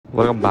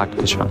welcome back to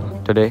the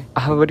channel. Today I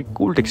have a very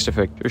cool text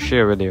effect to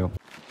share with you.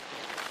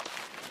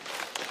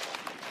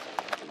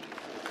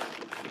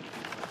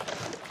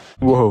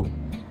 Whoa,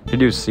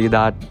 did you see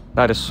that?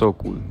 That is so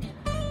cool.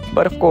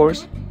 But of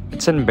course,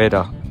 it's in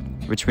beta,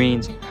 which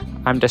means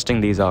I'm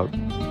testing these out.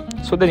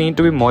 So they need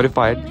to be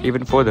modified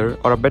even further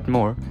or a bit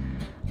more.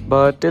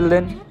 But till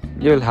then,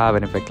 you'll have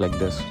an effect like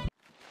this.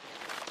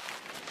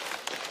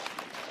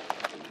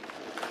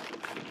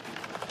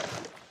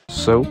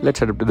 So let's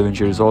head up to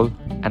Davinci Resolve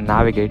and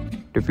navigate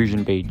to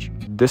Fusion page.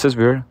 This is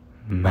where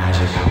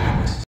magic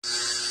happens.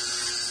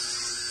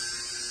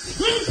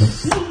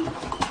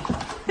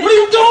 What are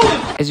you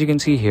doing? As you can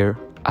see here,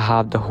 I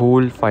have the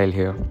whole file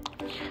here.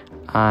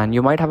 And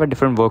you might have a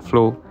different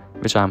workflow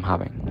which I'm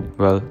having.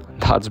 Well,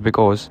 that's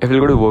because if you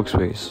go to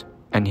workspace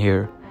and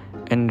here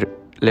in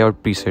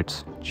layout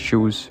presets,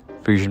 choose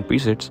Fusion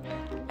presets,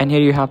 and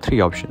here you have three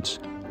options.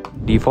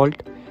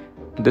 Default,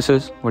 this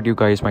is what you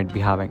guys might be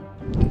having.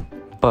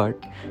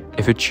 But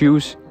if you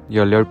choose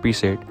your layout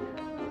preset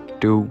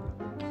to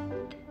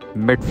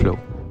mid flow,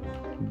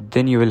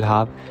 then you will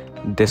have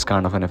this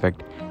kind of an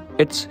effect.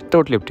 It's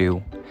totally up to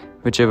you,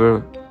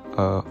 whichever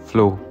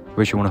flow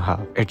which you want to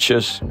have. It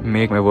just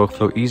make my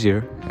workflow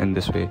easier in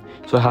this way.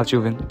 So I have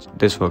chosen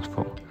this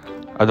workflow.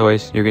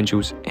 Otherwise, you can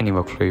choose any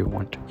workflow you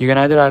want. You can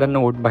either add a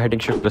node by hitting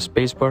Shift plus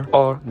spacebar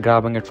or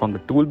grabbing it from the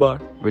toolbar,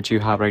 which you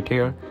have right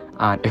here.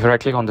 And if you right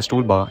click on this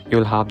toolbar, you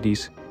will have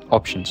these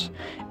options.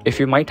 If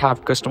you might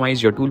have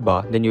customized your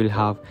toolbar, then you will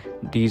have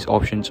these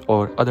options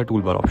or other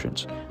toolbar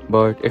options.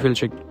 But if you'll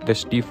check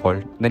this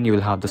default, then you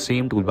will have the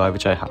same toolbar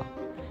which I have.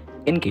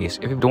 In case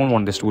if you don't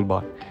want this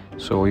toolbar,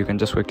 so you can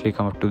just quickly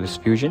come up to this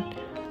Fusion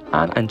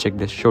and uncheck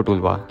this show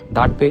toolbar.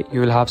 That way you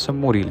will have some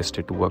more real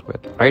estate to work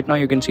with. Right now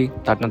you can see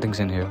that nothing's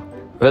in here.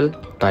 Well,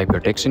 type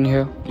your text in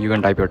here. You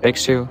can type your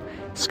text here,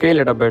 scale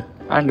it a bit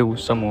and do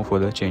some more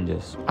further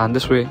changes. And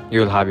this way you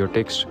will have your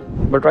text.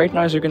 But right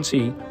now as you can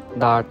see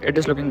that it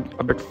is looking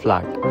a bit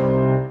flat.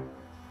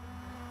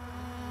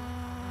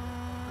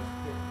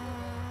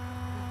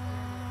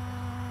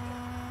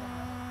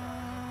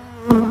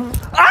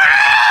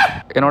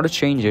 In order to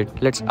change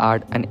it, let's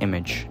add an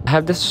image. I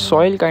have this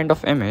soil kind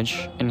of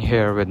image in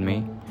here with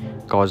me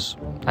because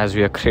as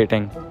we are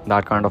creating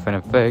that kind of an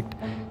effect,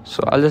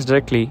 so I'll just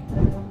directly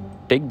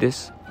take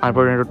this and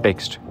put it into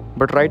text.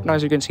 But right now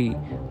as you can see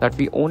that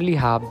we only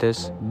have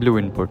this blue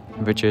input,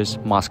 which is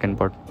mask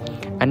input,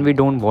 and we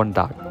don't want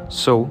that.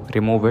 So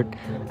remove it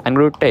and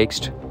go to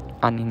text,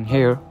 and in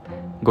here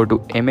go to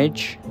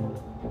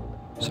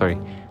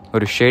go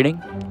to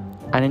shading,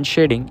 and in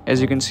shading, as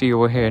you can see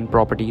over here in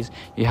properties,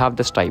 you have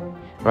this type.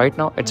 Right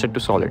now it's set to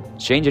solid.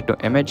 Change it to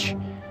image,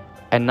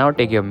 and now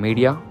take your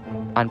media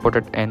and put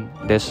it in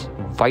this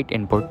white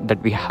input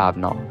that we have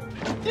now.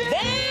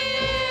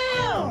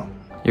 Damn!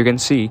 You can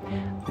see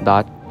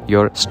that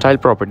your style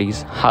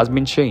properties has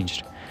been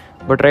changed,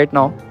 but right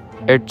now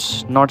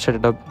it's not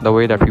set up the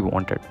way that we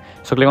wanted.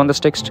 So click on this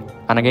text,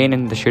 and again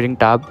in the shading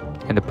tab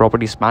in the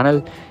properties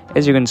panel,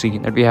 as you can see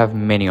that we have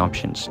many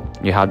options.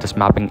 You have this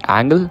mapping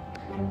angle,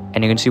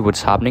 and you can see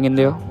what's happening in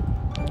there.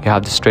 You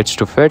have the stretch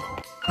to fit.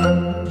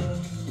 Are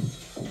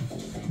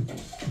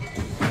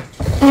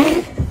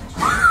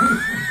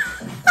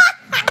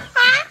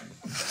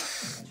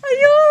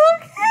you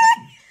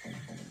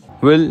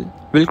okay?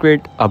 We'll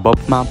create a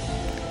bump map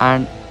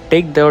and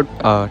take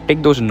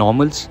those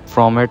normals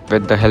from it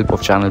with the help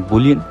of channel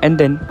boolean, and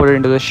then put it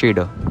into the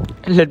shader.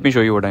 And let me show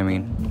you what I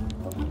mean.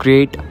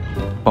 Create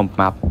bump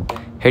map,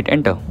 hit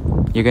enter.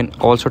 You can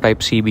also type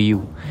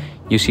CBU.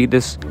 You see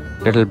this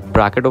little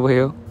bracket over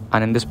here,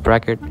 and in this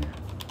bracket,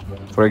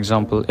 for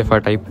example, if I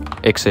type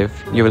XF,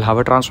 you will have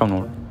a transform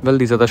node. Well,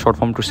 these are the short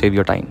form to save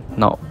your time.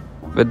 Now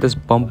with this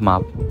bump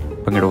map,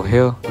 bring it over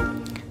here,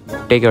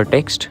 take your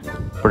text,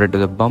 put it to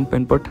the bump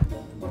input,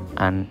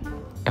 and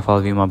if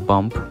I'll view my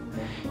bump,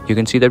 you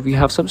can see that we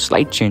have some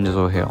slight changes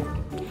over here.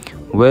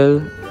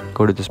 Well,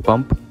 go to this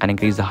bump and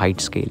increase the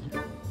height scale,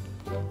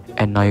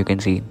 and now you can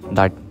see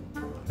that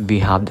we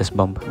have this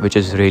bump which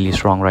is really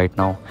strong right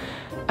now.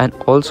 And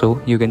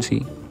also you can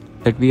see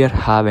that we are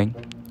having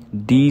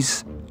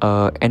these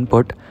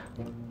input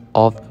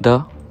of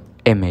the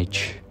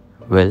image.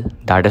 Well,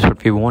 that is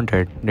what we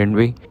wanted, didn't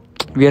we?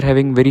 We are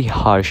having very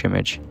harsh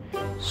image.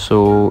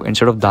 So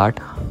instead of that,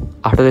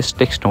 after this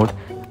text node,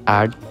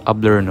 add a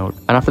blur node,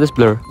 and after this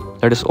blur,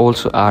 let us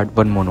also add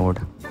one more node,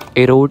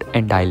 erode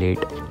and dilate.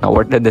 Now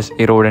what did this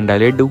erode and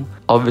dilate do?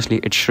 Obviously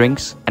it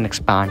shrinks and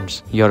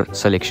expands your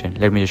selection.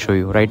 Let me just show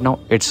you. Right now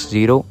it's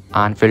 0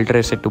 and filter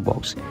is set to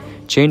box.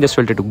 Change this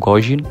filter to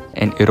Gaussian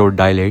and erode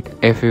dilate.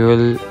 If you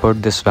will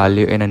put this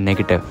value in a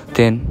negative,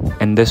 then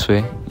in this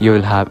way you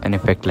will have an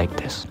effect like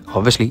this.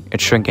 Obviously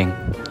it's shrinking,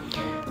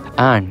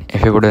 and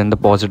if you put it in the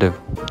positive,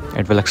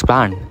 it will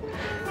expand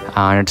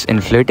and it's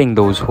inflating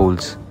those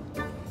holes.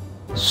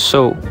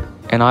 So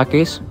in our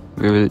case,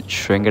 we will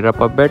shrink it up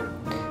a bit,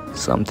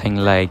 something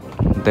like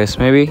this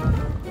maybe.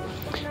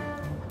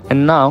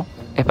 And now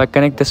if I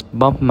connect this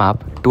bump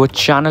map to a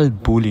channel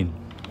boolean,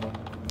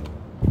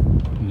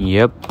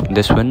 yep,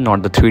 this one,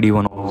 not the 3D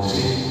one.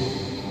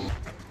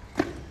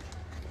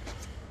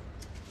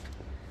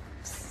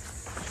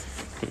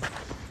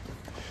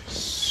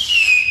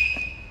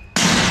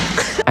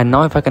 And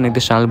now if I connect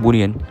this channel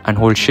boolean and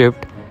hold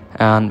shift,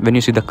 and when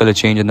you see the color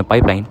change in the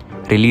pipeline,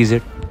 release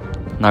it.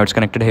 Now it's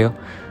connected here.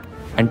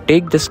 And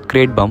take this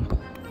create bump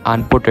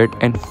and put it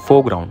in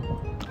foreground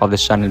of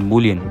this channel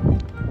boolean.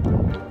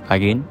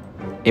 Again,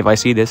 if I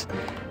see this,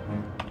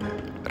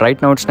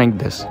 right now it's like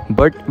this,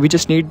 but we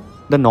just need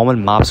the normal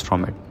maps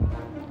from it.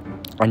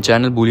 And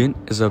channel boolean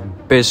is the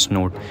best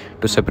node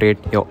to separate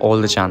your all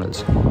the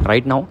channels.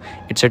 Right now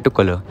it's set to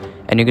color,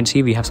 and you can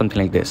see we have something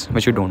like this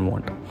which we don't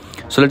want.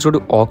 So let's go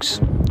to aux,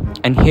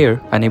 and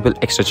here enable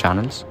extra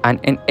channels, and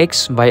in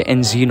X, Y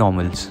and Z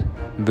normals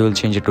we will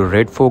change it to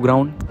red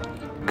foreground,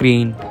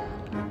 green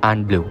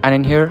and blue, and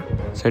in here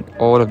set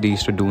all of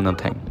these to do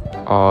nothing.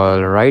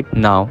 All right,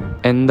 now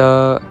in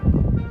the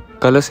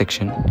color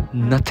section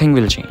nothing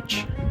will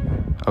change.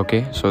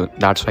 Okay, so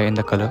that's why in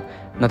the color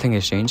nothing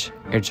has changed.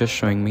 It's just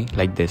showing me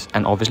like this,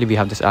 and obviously we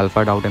have this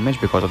alpha out image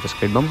because of this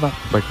grid bump.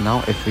 But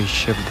now if we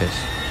shift this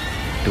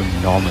to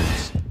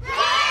normals,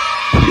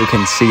 you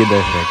can see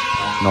the red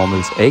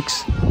normals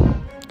X,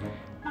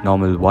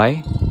 normal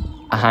Y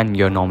and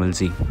your normal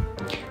Z.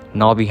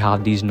 Now we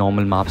have these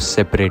normal maps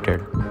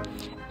separated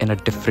in a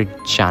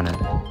different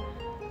channel,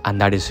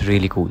 and that is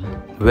really cool.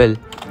 Well,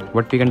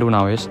 what we can do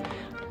now is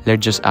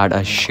let's just add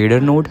a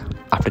shader node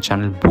after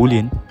channel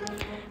boolean.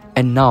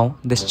 And now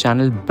this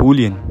channel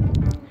boolean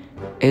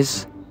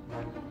is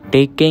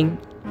taking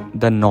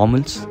the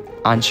normals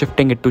and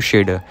shifting it to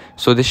shader.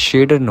 So this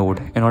shader node,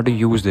 in order to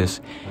use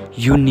this,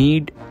 you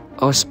need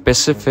a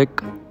specific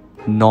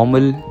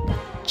normal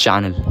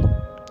channel.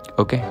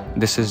 Okay,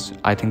 this is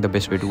I think the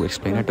best way to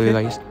explain it to you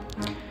guys.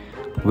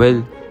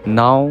 Well,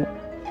 now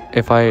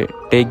if I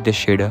take this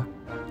shader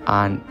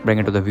and bring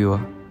it to the viewer,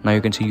 now you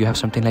can see you have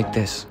something like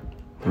this.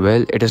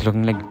 Well, it is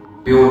looking like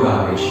pure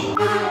garbage.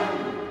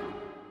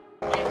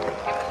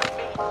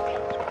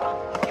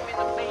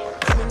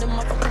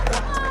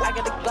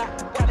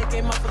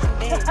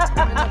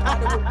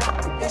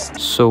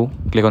 So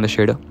click on the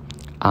shader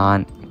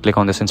and click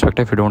on this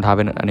inspector. If you don't have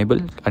it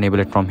enable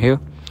it from here.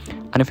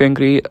 And if you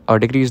increase or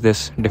decrease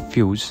this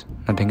diffuse,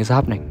 nothing is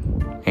happening.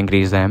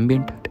 Increase the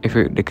ambient. If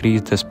you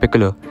decrease the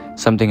specular,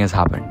 something has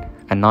happened.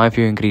 And now if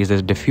you increase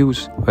this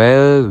diffuse,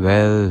 well,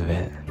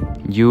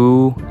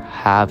 you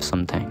have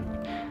something.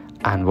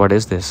 And what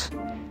is this?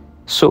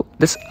 So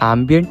this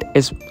ambient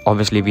is,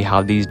 obviously we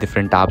have these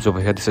different tabs over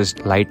here. This is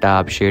light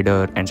tab,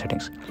 shader and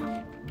settings.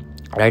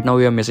 Right now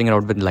we are messing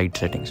around with light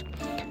settings.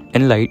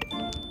 In light,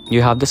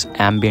 you have this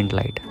ambient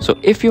light. So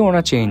if you want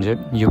to change it,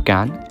 you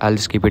can. I'll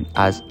just keep it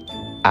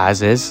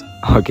as is.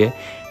 Okay.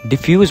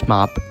 Diffuse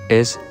map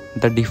is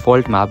the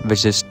default map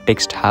which this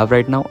text have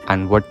right now.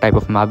 And what type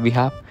of map we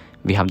have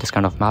this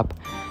kind of map.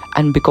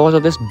 And because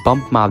of this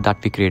bump map that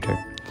we created,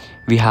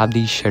 we have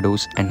these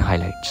shadows and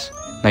highlights.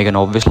 Now you can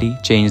obviously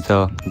change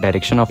the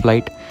direction of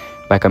light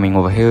by coming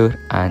over here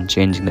and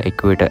changing the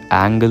equator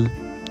angle.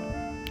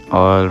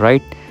 All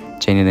right,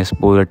 changing this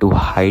polar to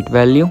height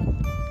value.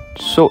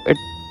 So it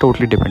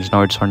totally depends.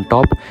 Now it's on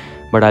top,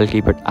 but I'll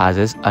keep it as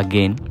is.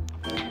 Again,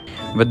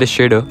 with the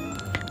shader,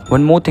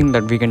 one more thing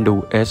that we can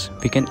do is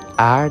we can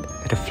add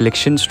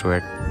reflections to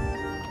it.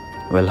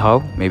 Well,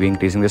 how? Maybe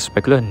increasing the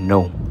specular?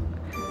 No,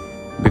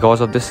 because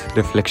of this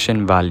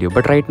reflection value.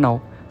 But right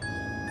now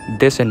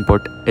this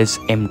input is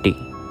empty.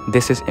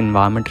 This is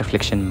environment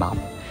reflection map.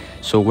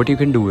 So what you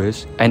can do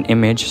is an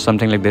image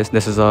something like this.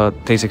 This is a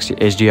 360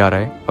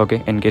 HDRI.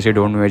 Okay, in case you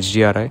don't know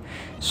HDRI,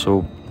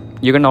 so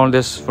you can download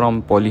this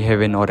from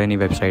Polyheaven or any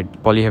website.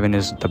 Polyheaven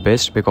is the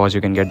best because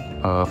you can get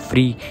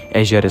free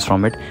HDRIs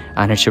from it,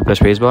 and hit shift plus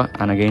spacebar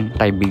and again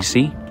type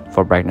BC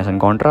for brightness and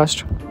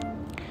contrast.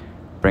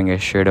 Bring a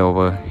shader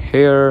over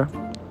here.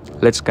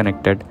 Let's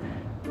connect it.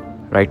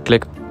 Right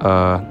click,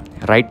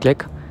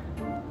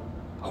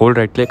 hold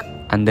right click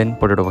and then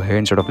put it over here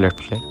instead of left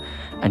click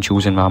and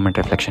choose environment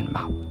reflection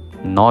map.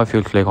 Now if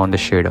you click on the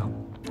shader,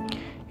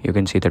 you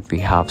can see that we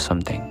have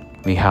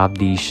something. We have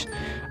these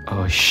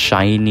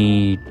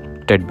shiny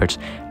tidbits,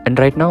 and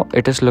right now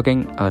it is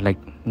looking like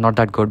not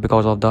that good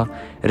because of the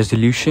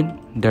resolution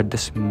that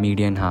this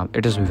median have.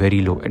 It is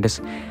very low. It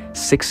is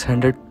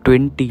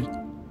 620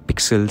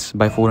 pixels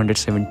by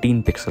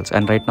 417 pixels,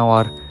 and right now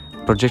our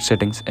project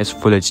settings is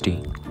full HD.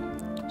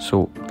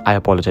 So I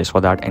apologize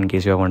for that in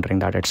case you are wondering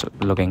that it's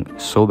looking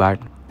so bad.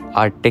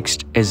 Our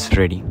text is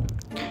ready.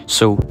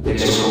 So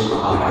let's just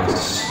talk about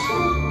this.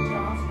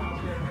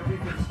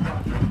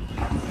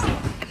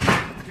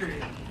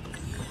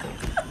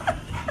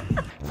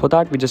 For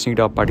that, we just need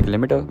a particle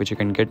limiter, which you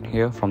can get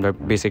here from the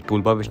basic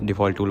toolbar, which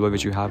default toolbar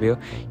which you have here.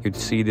 You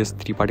see these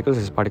three particles.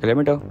 This is particle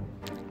limiter,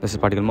 this is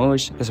particle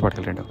merge, this is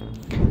particle render.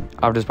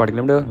 After this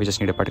particle limiter, we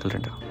just need a particle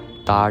render.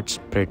 That's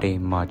pretty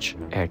much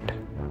it.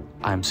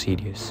 I'm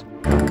serious.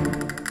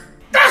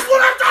 That's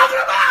what I'm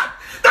talking about!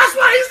 That's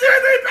why he's the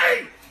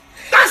MVP!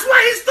 That's why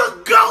he's the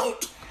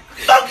GOAT!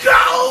 The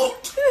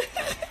GOAT!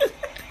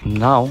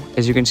 Now,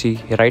 as you can see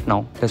right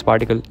now, this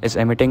particle is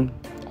emitting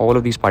all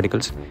of these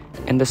particles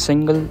in the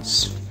single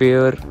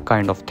sphere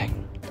kind of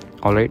thing.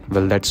 Alright,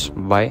 well that's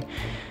why.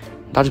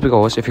 That's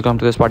because if you come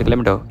to this particle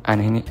emitter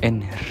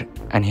and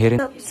And here in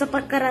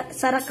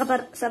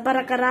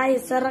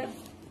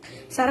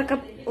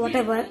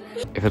whatever.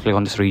 if you click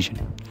on this region,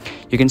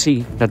 you can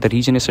see that the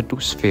region is set to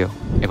sphere.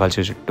 If I'll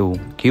change it to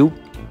cube,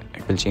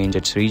 it will change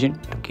its region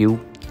to cube.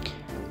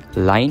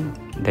 Line,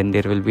 then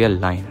there will be a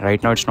line.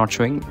 Right now it's not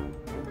showing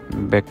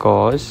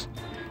because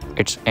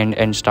its end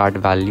and start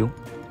values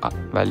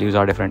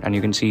are different, and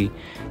you can see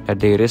that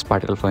there is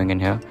particle flowing in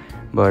here,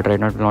 but right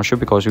now it will not show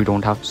because we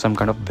don't have some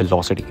kind of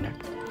velocity in it.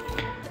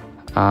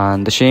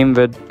 And the same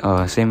with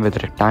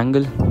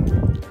rectangle,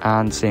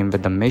 and same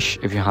with the mesh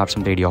if you have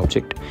some 3D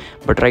object.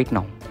 But right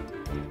now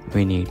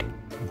we need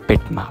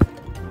bitmap.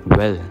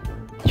 Well,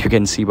 you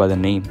can see by the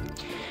name,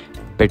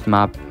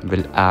 bitmap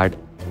will add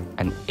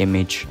an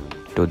image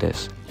to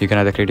this. You can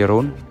either create your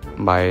own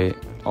by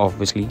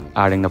obviously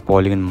adding the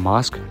polygon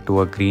mask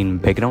to a green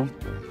background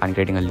and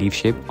creating a leaf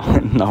shape.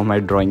 Now my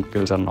drawing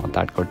skills are not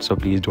that good, so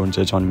please don't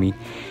judge on me.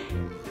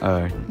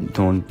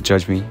 Don't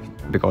judge me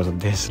because of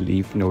this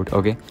leaf node,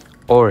 okay?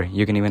 Or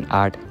you can even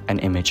add an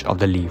image of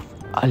the leaf.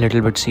 A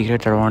little bit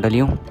secret that I want to tell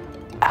you,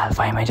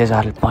 alpha images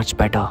are much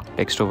better.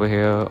 Text over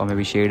here or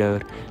maybe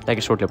shader, like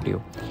it's totally up to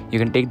you. You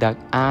can take that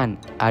and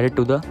add it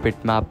to the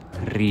bitmap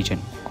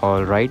region.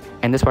 Alright,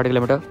 in this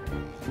particular emitter,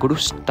 go to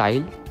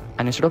style,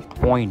 and instead of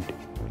point,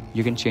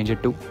 you can change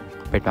it to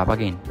bitmap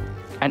again.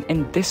 And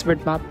in this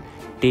bitmap,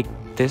 take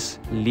this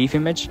leaf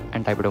image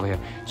and type it over here.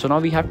 So now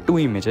we have two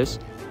images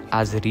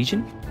as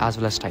region as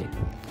well as style.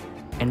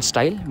 In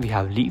style we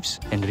have leaves,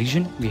 in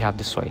region we have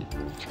the soil,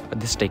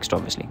 this text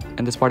obviously.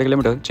 In this particular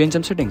emitter, change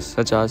some settings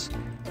such as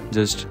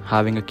just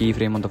having a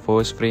keyframe on the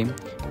first frame,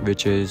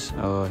 which is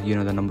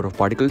the number of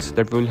particles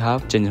that we will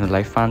have. Change some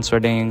lifespan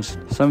settings,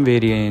 some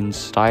variance,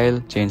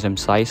 style, change some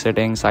size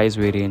settings, size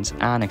variance,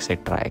 and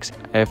etc.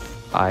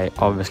 If I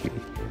obviously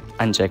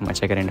uncheck my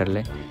checker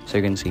interlay, so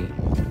you can see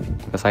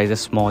the size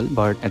is small,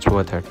 but it's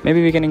worth it.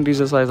 Maybe we can increase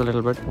the size a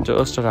little bit,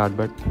 just a tad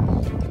bit,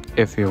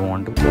 if you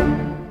want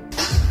to.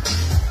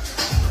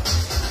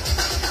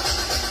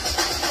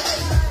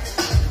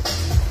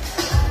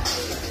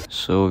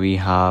 So we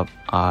have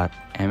our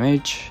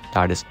image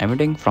that is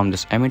emitting from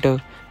this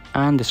emitter,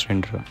 and this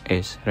renderer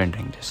is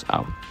rendering this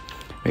out.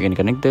 We can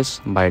connect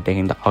this by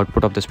taking the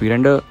output of the speed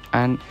render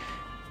and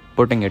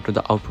putting it to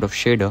the output of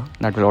shader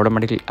that will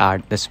automatically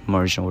add this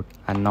merge node.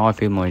 And now if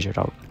we merge it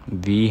out,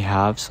 we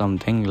have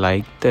something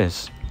like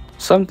this.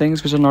 Some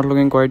things which are not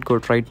looking quite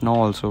good right now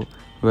also.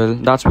 Well,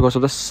 that's because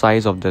of the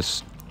size of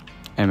this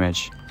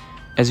image.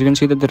 As you can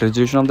see that the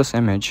resolution of this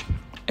image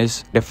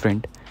is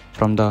different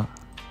from the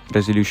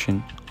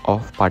resolution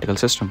of particle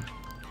system.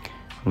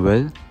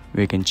 Well,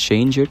 we can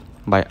change it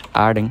by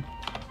adding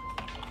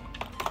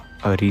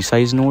a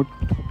resize node,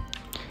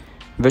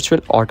 which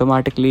will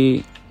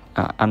automatically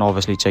and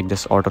obviously check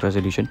this auto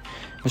resolution,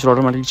 which will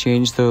automatically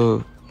change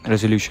the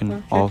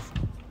resolution of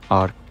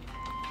our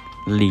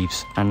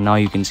leaves. And now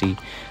you can see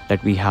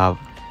that we have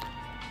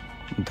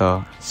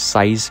the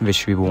size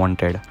which we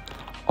wanted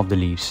of the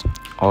leaves.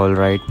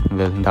 Alright,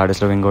 well, that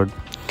is looking good.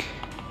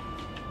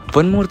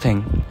 One more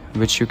thing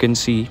which you can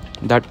see,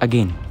 that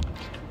again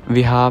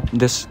we have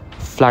this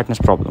flatness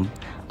problem.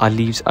 Our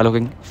leaves are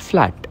looking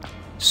flat,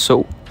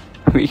 so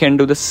we can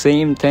do the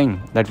same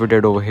thing that we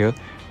did over here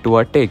to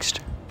our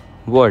text.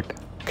 What?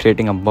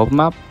 Creating a bump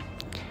map,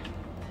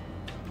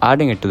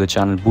 adding it to the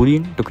channel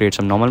boolean to create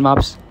some normal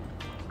maps,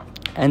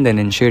 and then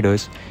in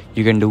shaders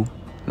you can do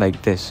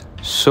like this.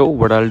 So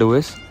what I'll do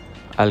is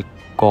I'll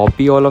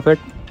copy all of it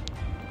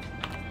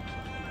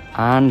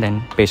and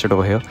then paste it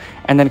over here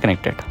and then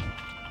connect it.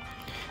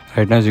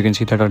 Right now, as you can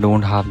see that I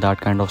don't have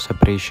that kind of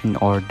separation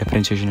or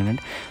differentiation in it.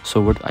 So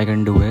what I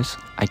can do is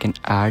I can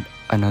add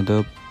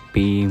another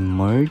P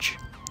emitter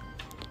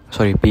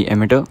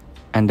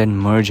and then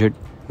merge it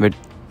with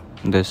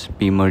this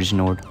P merge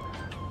node.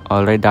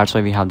 Alright, that's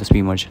why we have this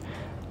P merge.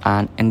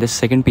 And in this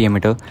second P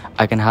emitter,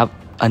 I can have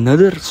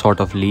another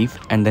sort of leaf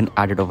and then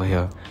add it over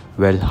here.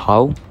 Well,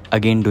 how?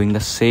 Again, doing the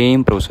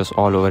same process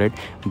all over it,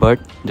 but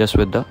just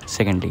with the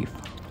second leaf.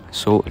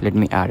 So let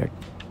me add it.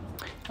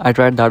 I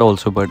tried that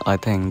also, but I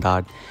think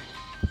that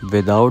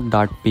without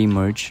that P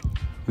merge,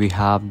 we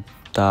have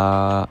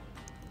the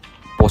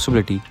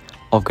possibility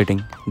of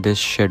getting this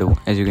shadow,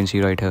 as you can see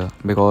right here.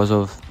 Because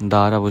of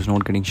that, I was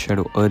not getting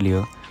shadow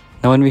earlier.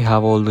 Now when we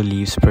have all the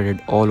leaves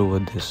spread all over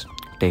this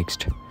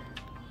text,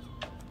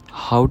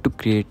 how to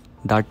create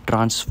that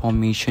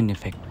transformation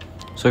effect?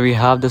 So we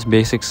have this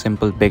basic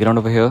simple background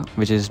over here,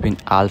 which has been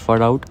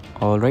alpha'd out.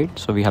 Alright,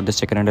 so we have this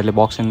checker underlay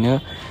box in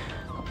here.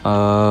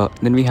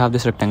 Then we have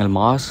this rectangle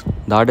mask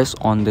that is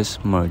on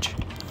this merge,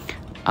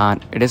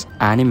 and it is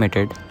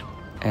animated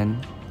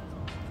in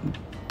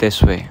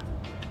this way.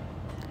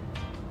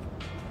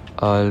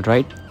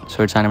 Alright,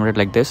 so it's animated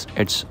like this.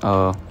 Its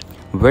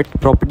width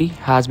property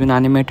has been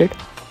animated.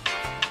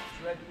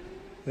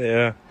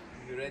 Yeah.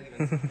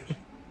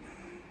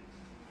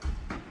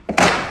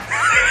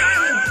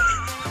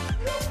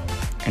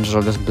 Instead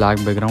of this black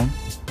background,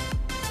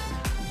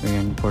 we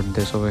can put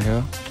this over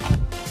here.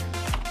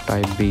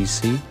 Type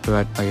BC to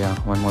add,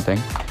 one more thing,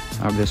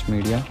 I have this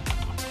media.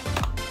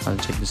 I'll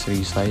check this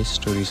resize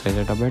to resize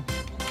it a bit.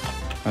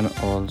 and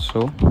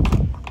also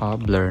a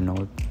blur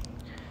node.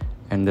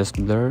 And this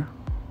blur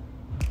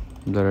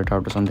it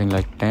out to something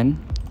like 10,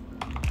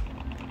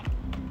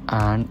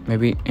 and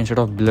maybe instead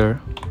of blur,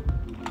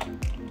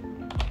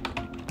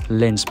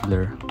 lens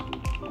blur.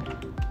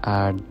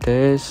 Add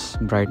this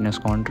brightness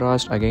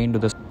contrast again to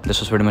this. This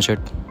was pretty much it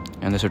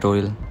in this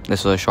tutorial.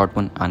 This was a short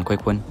one and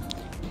quick one.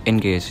 In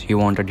case you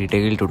want a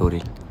detailed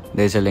tutorial,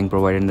 there is a link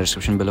provided in the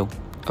description below.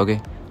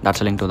 Okay,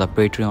 that's a link to the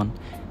Patreon.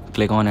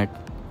 Click on it,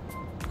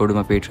 go to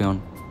my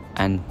Patreon,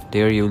 and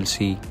there you will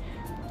see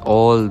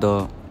all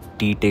the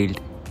detailed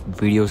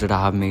videos that I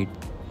have made,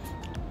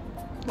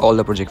 all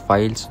the project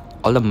files,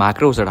 all the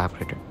macros that I have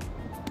created.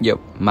 Yep,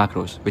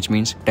 macros, which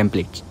means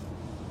templates.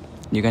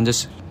 You can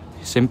just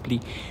simply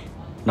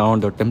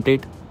download the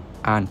template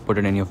and put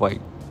it in your file.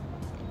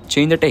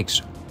 Change the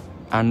text,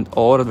 and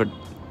all of the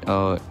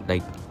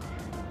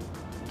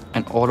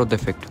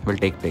effect will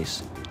take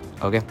place.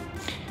 Okay.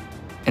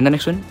 In the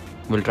next one,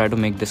 we'll try to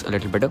make this a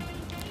little better.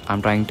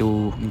 I'm trying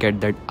to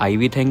get that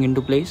ivy thing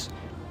into place,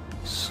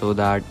 so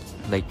that,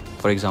 like,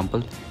 for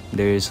example,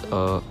 there is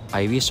a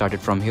ivy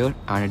started from here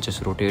and it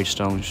just rotates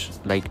down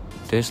like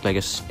this, like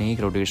a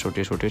snake,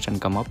 rotates and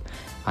come up,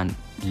 and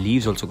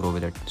leaves also grow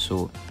with it.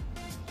 So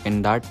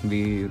in that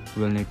we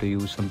will need to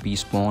use some p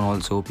spawn,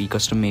 also p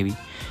custom maybe,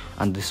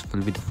 and this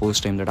will be the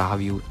first time that I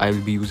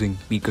will be using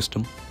p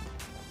custom.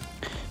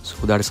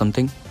 So that is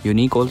something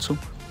unique also.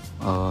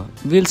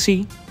 We'll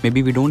see,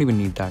 maybe we don't even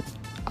need that.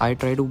 I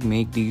try to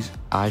make these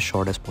as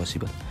short as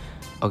possible.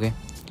 Okay,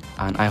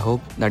 and I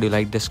hope that you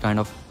like this kind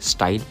of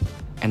style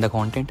and the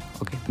content.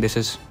 Okay, this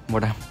is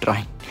what I'm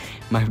trying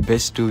my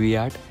best to be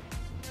at,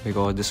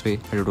 because this way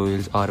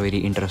tutorials are very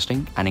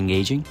interesting and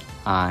engaging,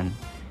 and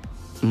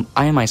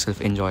I myself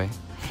enjoy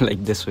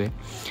like this way.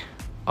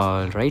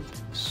 Alright,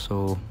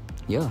 so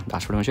yeah,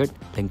 that's pretty much it.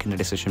 Link in the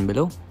description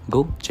below.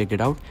 Go check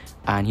it out,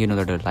 and you know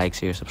that, like,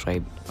 share,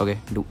 subscribe. Okay,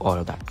 do all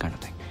of that kind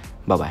of thing.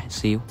 Bye bye,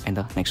 see you in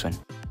the next one.